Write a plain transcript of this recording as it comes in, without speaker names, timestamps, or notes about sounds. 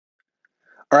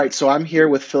All right, so I'm here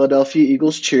with Philadelphia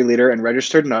Eagles cheerleader and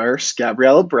registered nurse,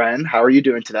 Gabriela Bren. How are you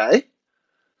doing today?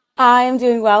 I am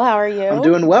doing well. How are I'm you?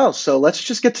 doing well. So let's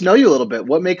just get to know you a little bit.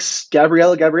 What makes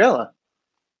Gabriela Gabriela?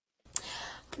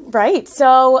 Right.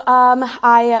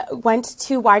 I went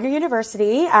to Widener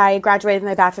University. I graduated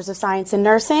with my Bachelor's of Science in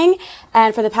Nursing.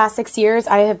 And for the past 6 years,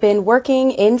 I have been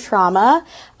working in trauma.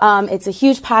 It's a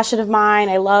huge passion of mine.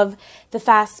 I love the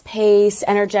fast-paced,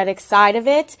 energetic side of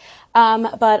it.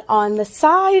 But on the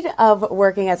side of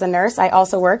working as a nurse, I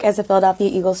also work as a Philadelphia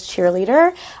Eagles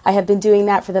cheerleader. I have been doing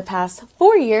that for the past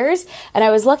 4 years, and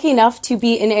I was lucky enough to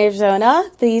be in Arizona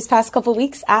these past couple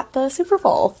weeks at the Super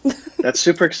Bowl. That's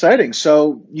super exciting.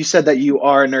 So you said that you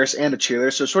are a nurse and a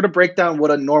cheerleader. So sort of break down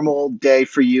what a normal day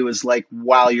for you is like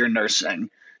while you're nursing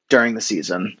during the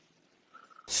season.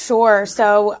 Sure.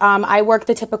 I work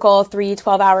the typical 3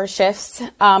 12-hour shifts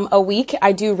a week.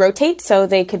 I do rotate, so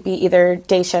they could be either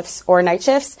day shifts or night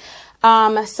shifts.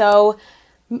 So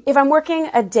if I'm working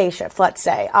a day shift, let's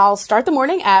say, I'll start the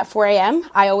morning at 4 a.m.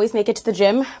 I always make it to the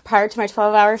gym prior to my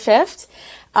 12-hour shift.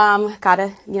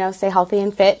 Gotta, stay healthy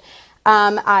and fit.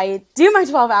 I do my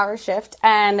 12-hour shift,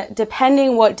 and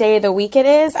depending what day of the week it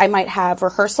is, I might have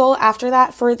rehearsal after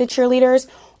that for the cheerleaders,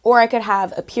 or I could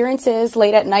have appearances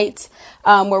late at night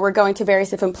where we're going to various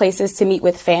different places to meet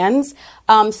with fans.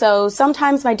 So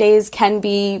sometimes my days can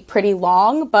be pretty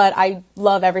long, but I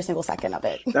love every single second of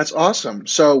it. That's awesome.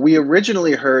 So we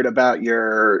originally heard about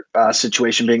your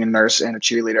situation being a nurse and a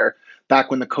cheerleader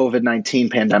back when the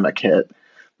COVID-19 pandemic hit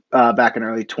back in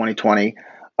early 2020.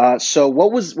 So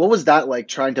what was that like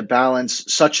trying to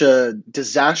balance such a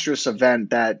disastrous event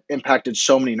that impacted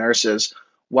so many nurses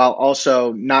while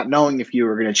also not knowing if you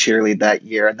were going to cheerlead that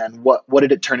year? And then what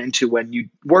did it turn into when you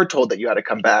were told that you had to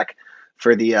come back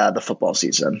for the football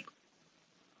season?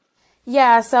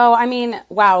 Yeah,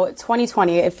 wow,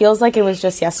 2020, it feels like it was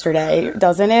just yesterday,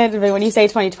 doesn't it? When you say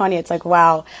 2020, it's like,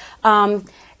 wow.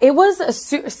 It was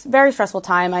a very stressful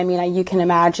time. You can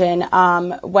imagine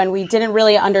when we didn't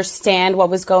really understand what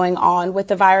was going on with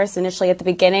the virus initially at the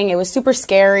beginning. It was super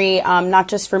scary, not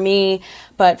just for me,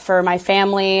 but for my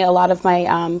family. A lot of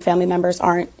my family members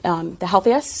aren't the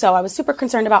healthiest, so I was super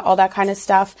concerned about all that kind of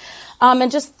stuff.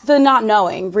 And just the not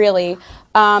knowing, really.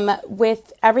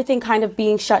 With everything kind of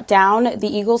being shut down,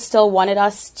 the Eagles still wanted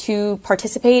us to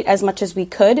participate as much as we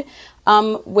could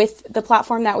with the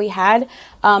platform that we had.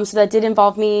 So that did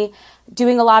involve me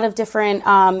doing a lot of different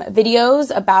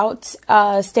videos about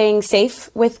staying safe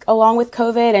along with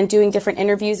COVID, and doing different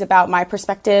interviews about my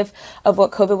perspective of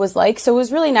what COVID was like. So it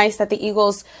was really nice that the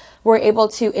Eagles were able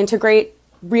to integrate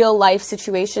real life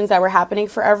situations that were happening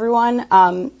for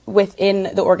everyone within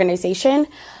the organization.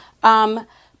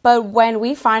 But when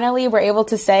we finally were able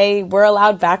to say we're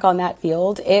allowed back on that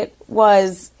field, it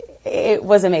was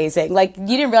amazing. Like, you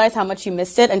didn't realize how much you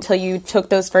missed it until you took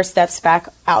those first steps back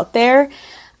out there.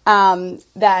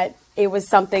 That it was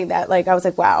something that, like, I was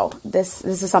like, wow, this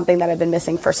is something that I've been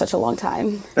missing for such a long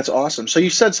time. That's awesome. So you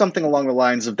said something along the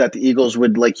lines of that the Eagles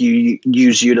would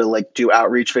use you to like do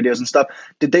outreach videos and stuff.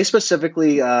 Did they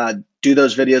specifically do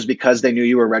those videos because they knew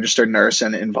you were a registered nurse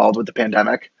and involved with the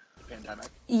pandemic?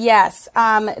 Yes.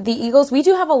 The Eagles, we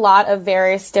do have a lot of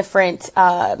various different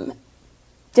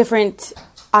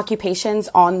occupations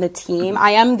on the team.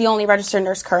 I am the only registered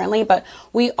nurse currently, but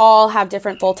we all have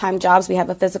different full-time jobs. We have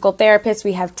a physical therapist,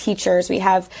 we have teachers, we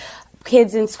have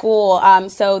kids in school.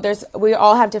 We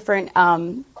all have different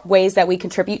ways that we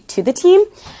contribute to the team.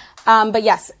 But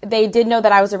yes, they did know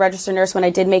that I was a registered nurse when I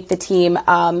did make the team.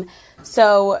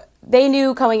 So they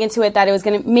knew going into it that it was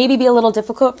going to maybe be a little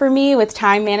difficult for me with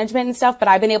time management and stuff, but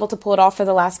I've been able to pull it off for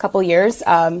the last couple years.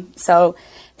 So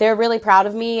they're really proud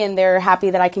of me, and they're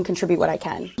happy that I can contribute what I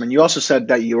can. And you also said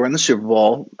that you were in the Super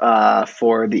Bowl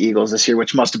for the Eagles this year,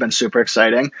 which must have been super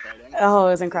exciting. Oh,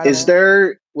 it was incredible.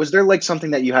 Was there like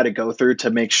something that you had to go through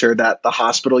to make sure that the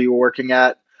hospital you were working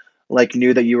at like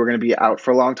knew that you were going to be out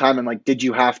for a long time? And like, did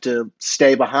you have to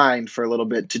stay behind for a little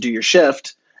bit to do your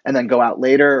shift and then go out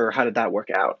later, or how did that work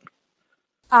out?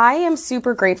 I am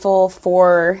super grateful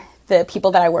for the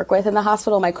people that I work with in the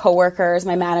hospital, my coworkers,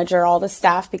 my manager, all the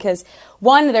staff, because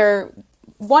they're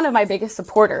one of my biggest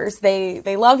supporters.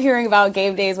 They love hearing about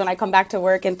game days when I come back to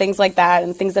work and things like that,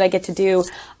 and things that I get to do.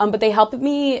 But they help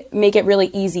me make it really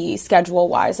easy schedule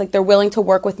wise. Like, they're willing to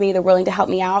work with me. They're willing to help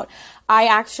me out. I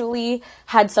actually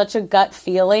had such a gut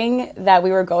feeling that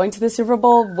we were going to the Super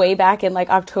Bowl way back in like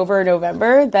October or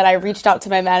November that I reached out to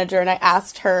my manager and I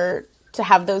asked her to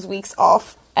have those weeks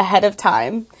off ahead of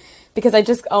time, because I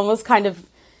just almost kind of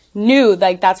knew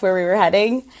like that's where we were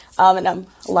heading. And I'm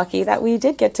lucky that we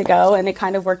did get to go, and it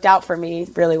kind of worked out for me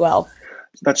really well.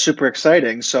 That's super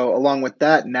exciting. So along with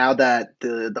that, now that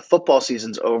the football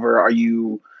season's over, are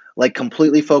you like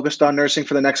completely focused on nursing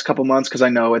for the next couple months? Because I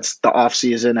know it's the off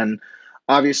season, and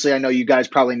obviously I know you guys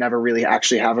probably never really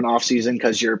actually have an off season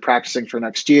because you're practicing for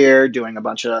next year, doing a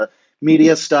bunch of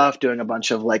media stuff, doing a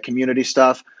bunch of like community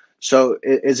stuff. So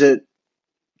is it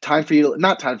time for you,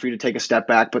 not time for you to take a step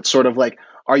back, but sort of like,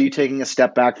 are you taking a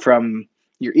step back from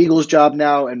your Eagles job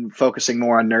now and focusing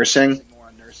more on nursing?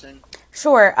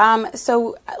 Sure.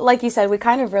 So like you said, we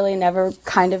kind of really never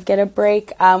kind of get a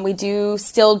break. We do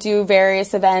still do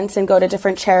various events and go to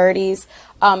different charities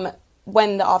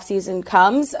when the off season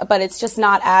comes, but it's just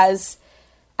not as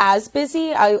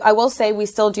busy. I will say we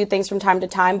still do things from time to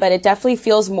time, but it definitely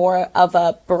feels more of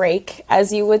a break,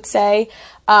 as you would say.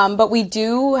 But we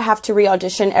do have to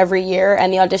re-audition every year,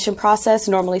 and the audition process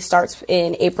normally starts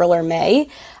in April or May.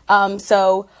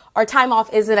 So our time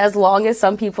off isn't as long as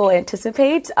some people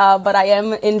anticipate, but I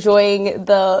am enjoying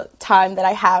the time that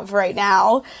I have right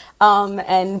now,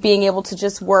 and being able to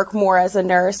just work more as a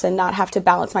nurse and not have to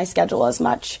balance my schedule as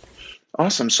much.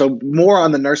 Awesome. So more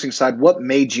on the nursing side, what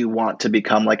made you want to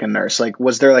become like a nurse? Like,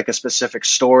 was there like a specific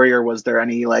story, or was there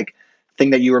any like thing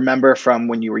that you remember from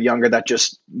when you were younger that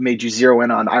just made you zero in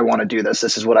on, I want to do this.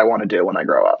 This is what I want to do when I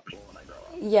grow up?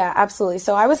 Yeah, absolutely.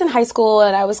 So I was in high school,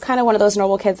 and I was kind of one of those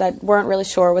normal kids that weren't really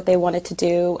sure what they wanted to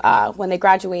do when they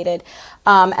graduated.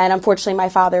 And unfortunately, my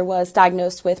father was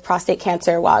diagnosed with prostate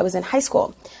cancer while I was in high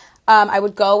school. I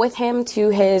would go with him to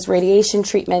his radiation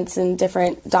treatments and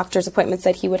different doctor's appointments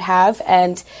that he would have,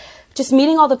 and just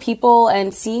meeting all the people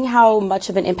and seeing how much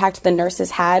of an impact the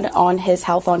nurses had on his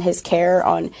health, on his care,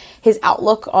 on his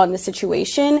outlook on the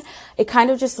situation. It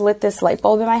kind of just lit this light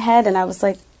bulb in my head, and I was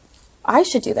like, I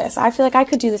should do this. I feel like I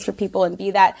could do this for people and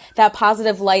be that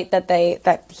positive light that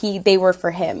they were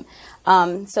for him.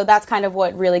 So that's kind of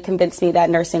what really convinced me that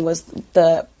nursing was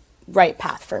the right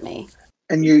path for me.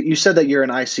 And you said that you're an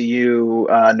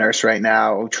ICU nurse right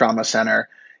now, trauma center.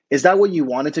 Is that what you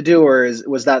wanted to do, or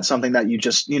was that something that you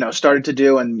just started to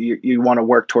do and you want to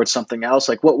work towards something else?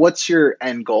 Like what's your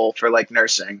end goal for like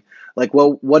nursing? Like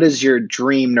what is your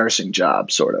dream nursing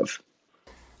job, sort of?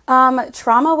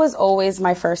 Trauma was always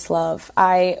my first love.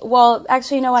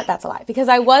 Actually, you know what? That's a lie, because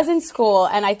I was in school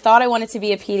and I thought I wanted to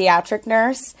be a pediatric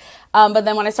nurse. But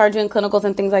then when I started doing clinicals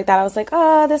and things like that, I was like,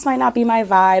 this might not be my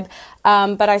vibe.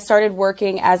 But I started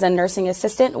working as a nursing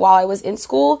assistant while I was in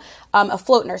school, a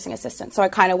float nursing assistant. So I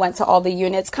kind of went to all the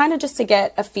units, kind of just to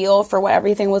get a feel for what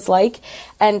everything was like.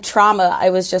 And trauma,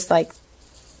 I was just like,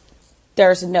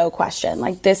 there's no question.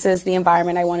 Like, this is the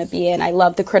environment I want to be in. I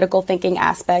love the critical thinking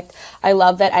aspect. I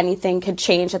love that anything could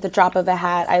change at the drop of a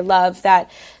hat. I love that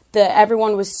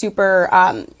everyone was super,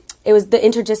 it was the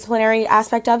interdisciplinary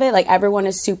aspect of it. Like, everyone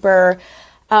is super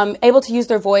able to use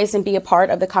their voice and be a part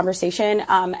of the conversation.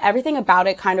 Everything about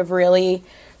it kind of really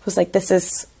was like, this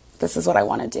is what I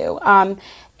want to do.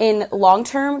 In long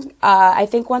term, I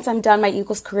think once I'm done my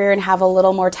Eagles career and have a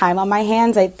little more time on my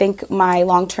hands, I think my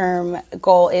long-term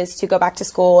goal is to go back to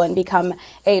school and become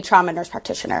a trauma nurse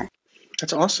practitioner.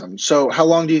 That's awesome. So how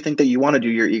long do you think that you want to do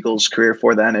your Eagles career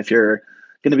for then, if you're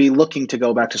going to be looking to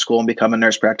go back to school and become a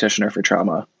nurse practitioner for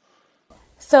trauma?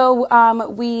 So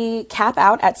we cap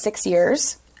out at 6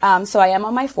 years. So I am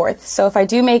on my 4th. So if I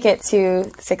do make it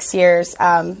to 6 years,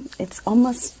 it's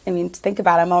almost, think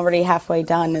about it, I'm already halfway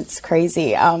done. It's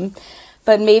crazy.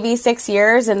 But maybe 6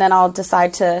 years, and then I'll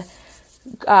decide to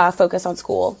focus on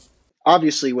school.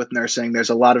 Obviously, with nursing,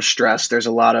 there's a lot of stress. There's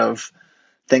a lot of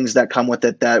things that come with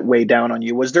it that weigh down on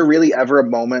you. Was there really ever a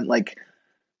moment, like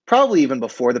probably even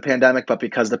before the pandemic, but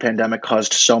because the pandemic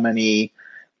caused so many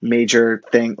major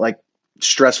things, like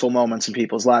stressful moments in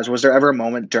people's lives, was there ever a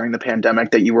moment during the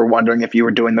pandemic that you were wondering if you were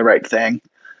doing the right thing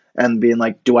and being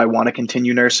like, do I want to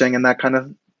continue nursing in that kind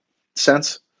of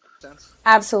sense?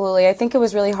 Absolutely. I think it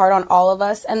was really hard on all of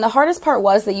us. And the hardest part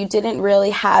was that you didn't really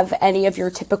have any of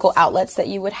your typical outlets that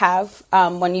you would have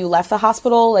when you left the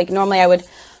hospital. Like, normally I would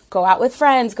go out with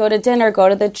friends, go to dinner, go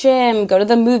to the gym, go to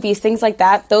the movies, things like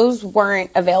that. Those weren't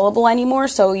available anymore.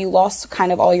 So you lost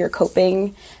kind of all your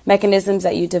coping mechanisms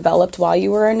that you developed while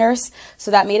you were a nurse. So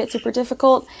that made it super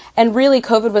difficult. And really,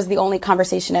 COVID was the only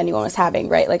conversation anyone was having,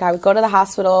 right? Like, I would go to the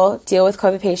hospital, deal with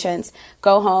COVID patients,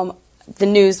 go home. The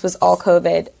news was all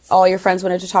COVID. All your friends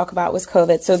wanted to talk about was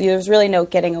COVID. So there was really no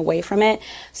getting away from it.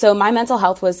 So my mental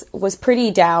health was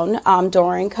pretty down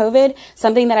during COVID.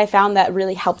 Something that I found that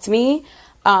really helped me,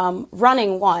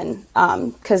 running, one,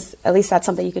 because at least that's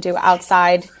something you could do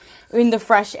outside in the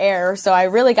fresh air. So I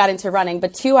really got into running.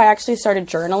 But 2, I actually started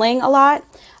journaling a lot.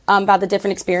 about the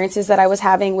different experiences that I was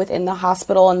having within the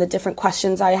hospital and the different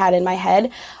questions I had in my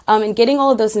head. And getting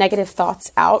all of those negative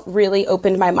thoughts out really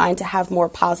opened my mind to have more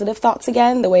positive thoughts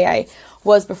again, the way I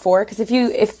was before. Because if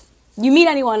you meet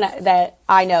anyone that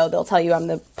I know, they'll tell you I'm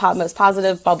the most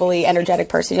positive, bubbly, energetic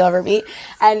person you'll ever meet.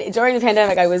 And during the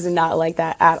pandemic, I was not like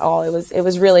that at all. It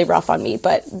was really rough on me.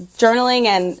 But journaling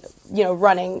and,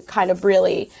 running kind of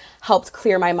really helped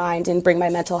clear my mind and bring my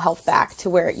mental health back to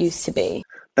where it used to be.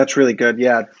 That's really good.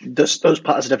 Yeah, those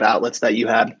positive outlets that you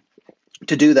had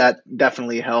to do that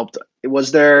definitely helped.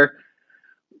 Was there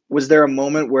a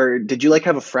moment where did you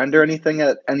have a friend or anything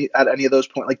at any of those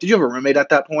points? Did you have a roommate at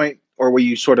that point, or were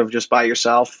you sort of just by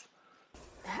yourself?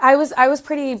 I was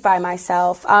pretty by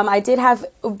myself. I did have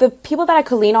the people that I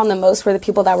could lean on the most were the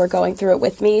people that were going through it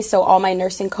with me. So all my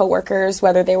nursing coworkers,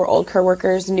 whether they were old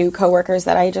coworkers, new coworkers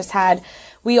that I just had,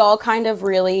 we all kind of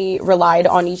really relied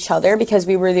on each other because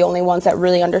we were the only ones that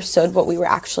really understood what we were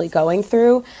actually going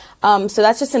through. So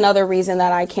that's just another reason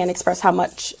that I can't express how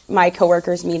much my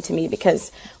coworkers mean to me,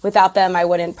 because without them, I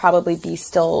wouldn't probably be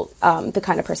still the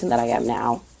kind of person that I am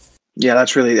now. Yeah,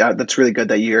 that's really good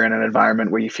that you're in an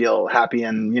environment where you feel happy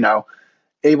and,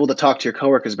 able to talk to your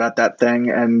coworkers about that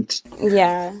thing. And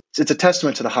yeah, it's a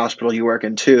testament to the hospital you work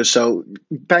in too. So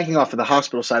banking off of the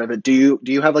hospital side of it, do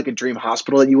you have a dream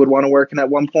hospital that you would want to work in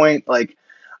at one point?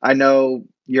 I know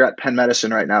you're at Penn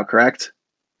Medicine right now, correct?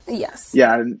 Yes.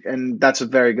 Yeah. And that's a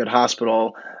very good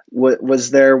hospital.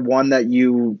 Was there one that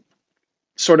you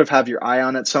sort of have your eye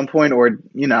on at some point, or,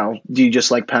 do you just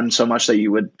like Penn so much that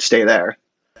you would stay there?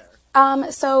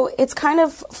 So it's kind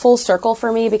of full circle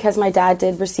for me because my dad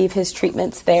did receive his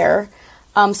treatments there.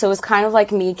 So it was kind of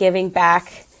like me giving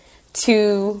back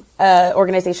to an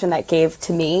organization that gave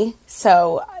to me.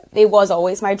 So it was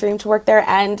always my dream to work there.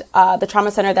 And the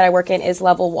trauma center that I work in is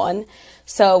level 1.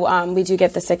 So we do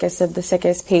get the sickest of the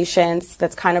sickest patients.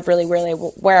 That's kind of really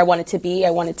where I wanted to be.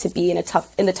 I wanted to be in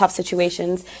the tough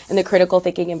situations, in the critical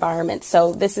thinking environment.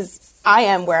 So I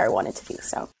am where I wanted to be.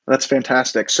 So that's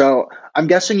fantastic. So I'm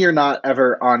guessing you're not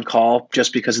ever on call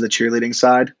just because of the cheerleading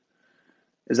side.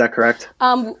 Is that correct?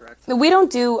 We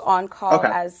don't do on call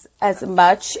as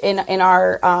much in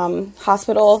our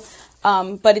hospital.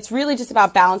 But it's really just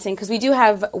about balancing, because we do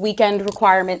have weekend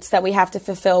requirements that we have to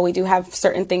fulfill. We do have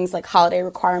certain things like holiday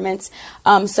requirements.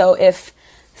 So if,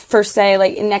 for say,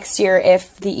 next year,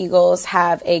 if the Eagles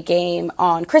have a game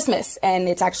on Christmas and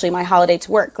it's actually my holiday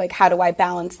to work, how do I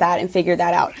balance that and figure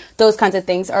that out? Those kinds of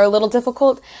things are a little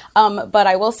difficult. But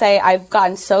I will say I've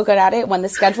gotten so good at it. When the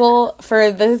schedule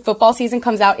for the football season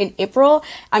comes out in April,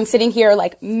 I'm sitting here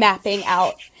mapping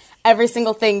out every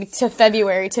single thing to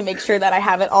February to make sure that I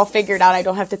have it all figured out. I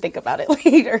don't have to think about it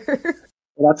later.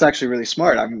 Well, that's actually really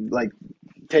smart. I'm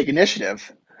take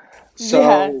initiative.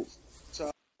 So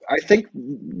I think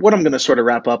what I'm going to sort of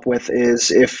wrap up with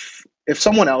is if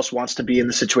someone else wants to be in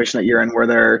the situation that you're in, where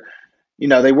they're,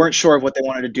 they weren't sure of what they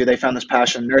wanted to do. They found this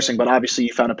passion in nursing, but obviously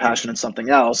you found a passion in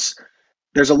something else.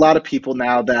 There's a lot of people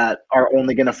now that are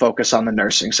only going to focus on the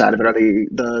nursing side of it, or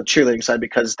the cheerleading side,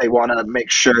 because they want to make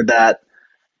sure that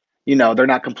they're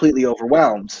not completely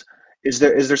overwhelmed. Is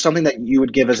there something that you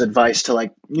would give as advice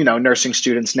to nursing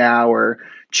students now, or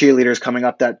cheerleaders coming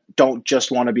up that don't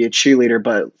just want to be a cheerleader,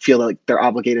 but feel like they're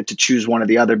obligated to choose one or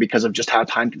the other because of just how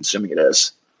time consuming it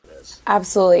is?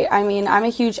 Absolutely. I mean, I'm a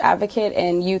huge advocate,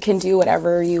 and you can do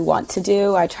whatever you want to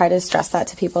do. I try to stress that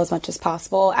to people as much as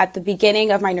possible. At the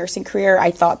beginning of my nursing career,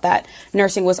 I thought that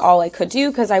nursing was all I could do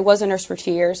because I was a nurse for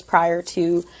 2 years prior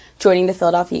to joining the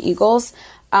Philadelphia Eagles.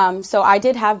 So I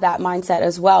did have that mindset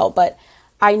as well, but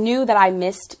I knew that I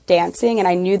missed dancing, and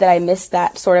I knew that I missed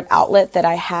that sort of outlet that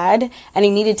I had, and I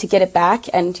needed to get it back.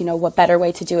 And, what better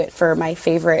way to do it for my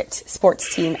favorite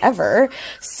sports team ever?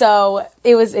 So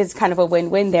it's kind of a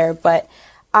win-win there. But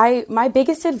my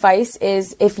biggest advice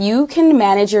is, if you can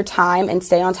manage your time and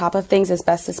stay on top of things as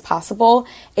best as possible,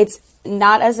 it's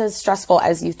not as stressful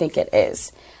as you think it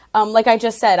is. Like I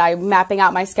just said, I'm mapping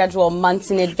out my schedule months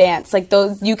in advance.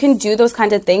 You can do those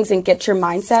kinds of things and get your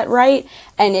mindset right,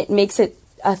 and it makes it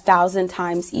 1,000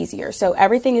 times easier. So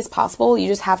everything is possible. You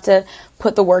just have to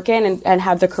put the work in and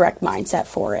have the correct mindset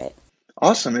for it.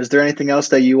 Awesome. Is there anything else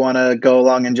that you want to go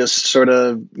along and just sort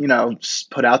of,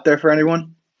 put out there for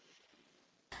anyone?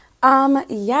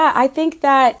 Yeah, I think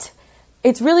that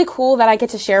it's really cool that I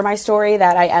get to share my story,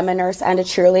 that I am a nurse and a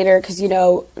cheerleader, because,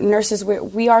 nurses,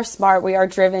 we are smart, we are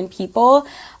driven people,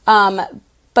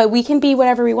 but we can be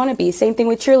whatever we want to be. Same thing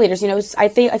with cheerleaders. I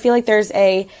feel like there's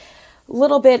a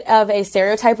little bit of a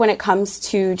stereotype when it comes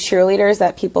to cheerleaders,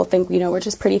 that people think, we're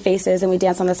just pretty faces and we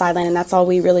dance on the sideline and that's all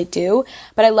we really do.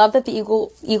 But I love that the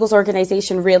Eagles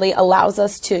organization really allows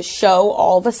us to show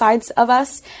all the sides of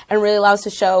us and really allows to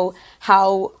show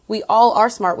how we all are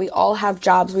smart. We all have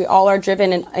jobs. We all are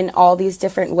driven in all these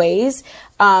different ways.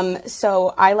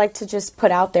 So I like to just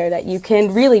put out there that you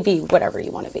can really be whatever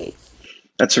you want to be.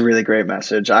 That's a really great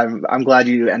message. I'm glad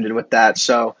you ended with that.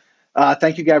 So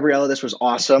thank you, Gabriela. This was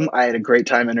awesome. I had a great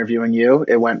time interviewing you.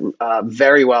 It went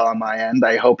very well on my end.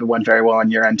 I hope it went very well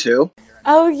on your end too.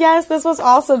 Oh, yes, this was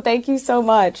awesome. Thank you so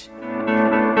much.